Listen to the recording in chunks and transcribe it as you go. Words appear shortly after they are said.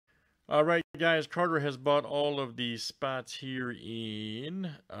All right, guys. Carter has bought all of the spots here in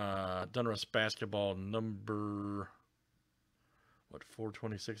Donruss basketball number,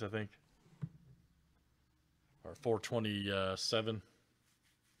 426, I think, or 427.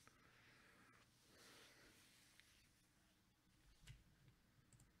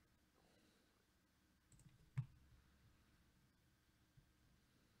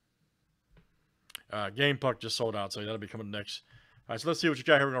 Game Puck just sold out, so that'll be coming next. All right, so let's see what you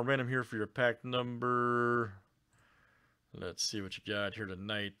got here. We're going to random here for your pack number. Let's see what you got here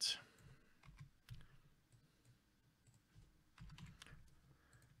tonight.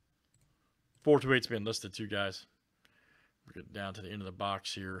 Four to eight's been listed too, guys. We're getting down to the end of the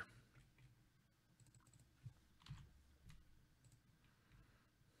box here.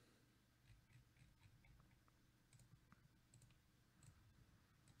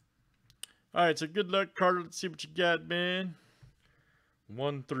 All right, so good luck, Carter. Let's see what you got, man.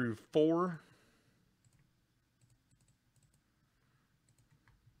 1 through 4.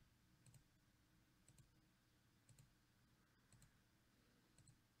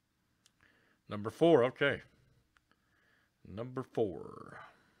 Number 4, okay. Number 4.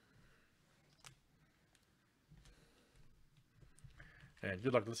 And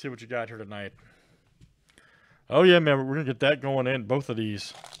good luck. Let's see what you got here tonight. Oh, yeah, man. We're going to get that going in, both of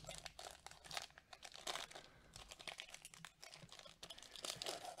these.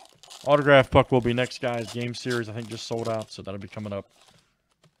 Autograph puck will be next, guys. Game series, I think, just sold out, so that'll be coming up.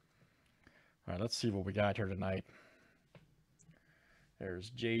 All right, let's see what we got here tonight. There's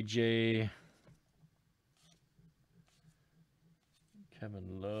JJ.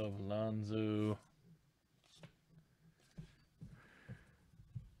 Kevin Love, Lonzo.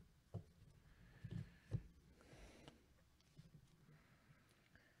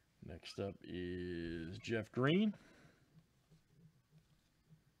 Next up is Jeff Green.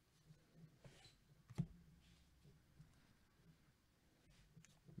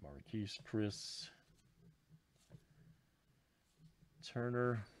 Marquise Chris.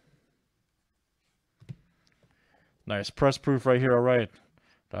 Turner. Nice press proof right here. All right.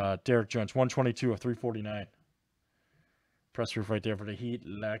 Derek Jones, 122 of 349. Press proof right there for the Heat.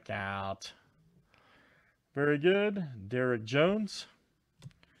 Look out. Very good. Derek Jones.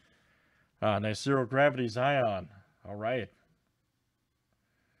 Nice zero gravity Zion. All right.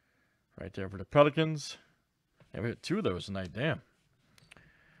 Right there for the Pelicans. Yeah, we had 2 of those tonight. Damn.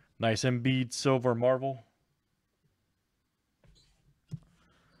 Nice Embiid silver marble.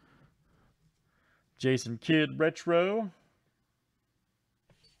 Jason Kidd retro.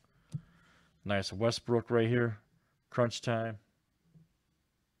 Nice Westbrook right here. Crunch time.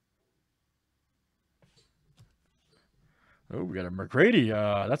 Oh, we got a McGrady.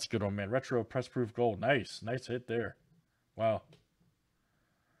 That's a good one, man. Retro press proof gold. Nice. Nice hit there. Wow.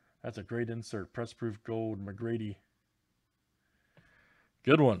 That's a great insert. Press proof gold McGrady.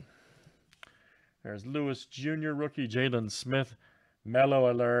 Good one. There's Lewis Jr. rookie. Jalen Smith.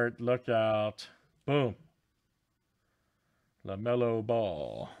 Mellow alert. Look out. Boom. LaMelo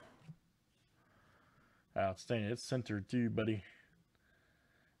Ball. Outstanding. It's centered too, buddy.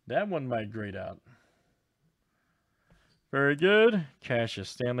 That one might grade out. Very good. Cassius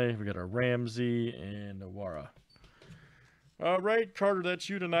Stanley. We got a Ramsey and a Wara. All right, Carter, that's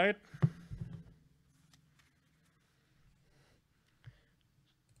you tonight.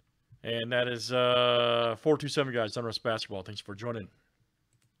 And that is 427, guys. Donruss Basketball. Thanks for joining.